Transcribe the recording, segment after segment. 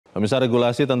Pemirsa,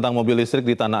 regulasi tentang mobil listrik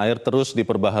di tanah air terus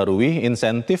diperbaharui.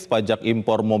 Insentif pajak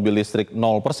impor mobil listrik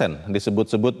 0%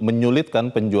 disebut-sebut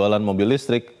menyulitkan penjualan mobil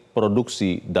listrik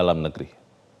produksi dalam negeri.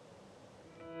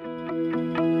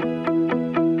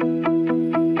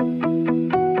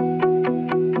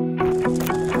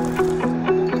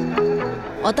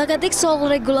 Otak-atik soal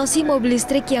regulasi mobil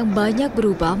listrik yang banyak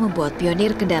berubah membuat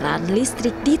pionir kendaraan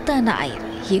listrik di tanah air,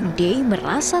 Hyundai,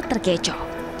 merasa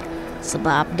terkecoh.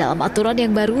 Sebab dalam aturan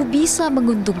yang baru bisa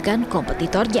menguntungkan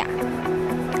kompetitornya.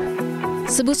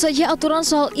 Sebut saja aturan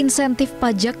soal insentif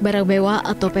pajak barang mewah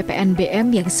atau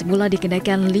PPNBM yang semula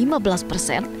dikenakan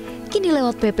 15%, kini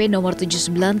lewat PP nomor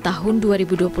 79 tahun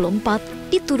 2024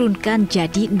 diturunkan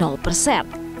jadi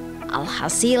 0%.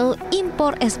 Alhasil,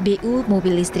 impor SBU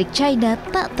mobil listrik China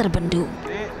tak terbendung.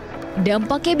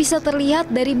 Dampaknya bisa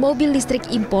terlihat dari mobil listrik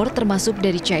impor termasuk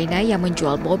dari China yang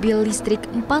menjual mobil listrik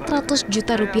 400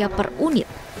 juta rupiah per unit.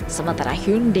 Sementara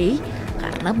Hyundai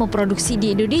karena memproduksi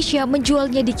di Indonesia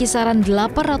menjualnya di kisaran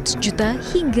 800 juta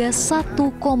hingga 1,2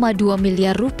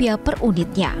 miliar rupiah per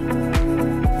unitnya.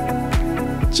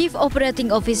 Chief Operating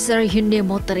Officer Hyundai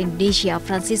Motor Indonesia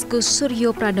Franciscus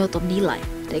Suryo Pranoto menilai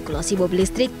regulasi mobil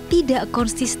listrik tidak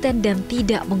konsisten dan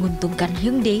tidak menguntungkan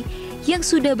Hyundai yang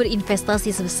sudah berinvestasi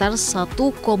sebesar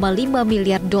 1,5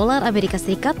 miliar dolar Amerika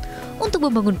Serikat untuk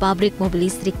membangun pabrik mobil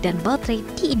listrik dan baterai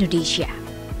di Indonesia.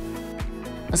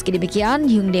 Meski demikian,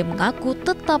 Hyundai mengaku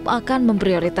tetap akan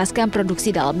memprioritaskan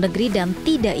produksi dalam negeri dan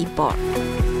tidak impor.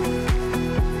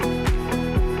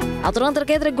 Aturan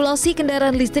terkait regulasi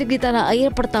kendaraan listrik di tanah air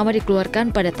pertama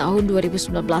dikeluarkan pada tahun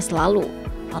 2019 lalu.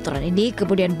 Aturan ini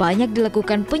kemudian banyak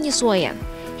dilakukan penyesuaian,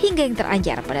 hingga yang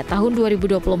teranjar pada tahun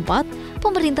 2024,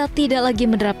 pemerintah tidak lagi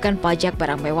menerapkan pajak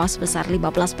barang mewah sebesar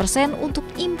 15% untuk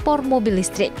impor mobil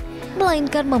listrik,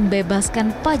 melainkan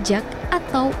membebaskan pajak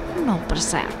atau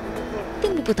 0%.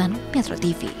 Tim Liputan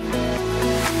MetroTV.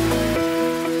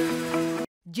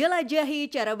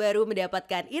 Jelajahi cara baru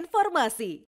mendapatkan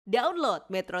informasi. Download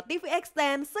MetroTV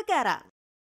Extend sekarang.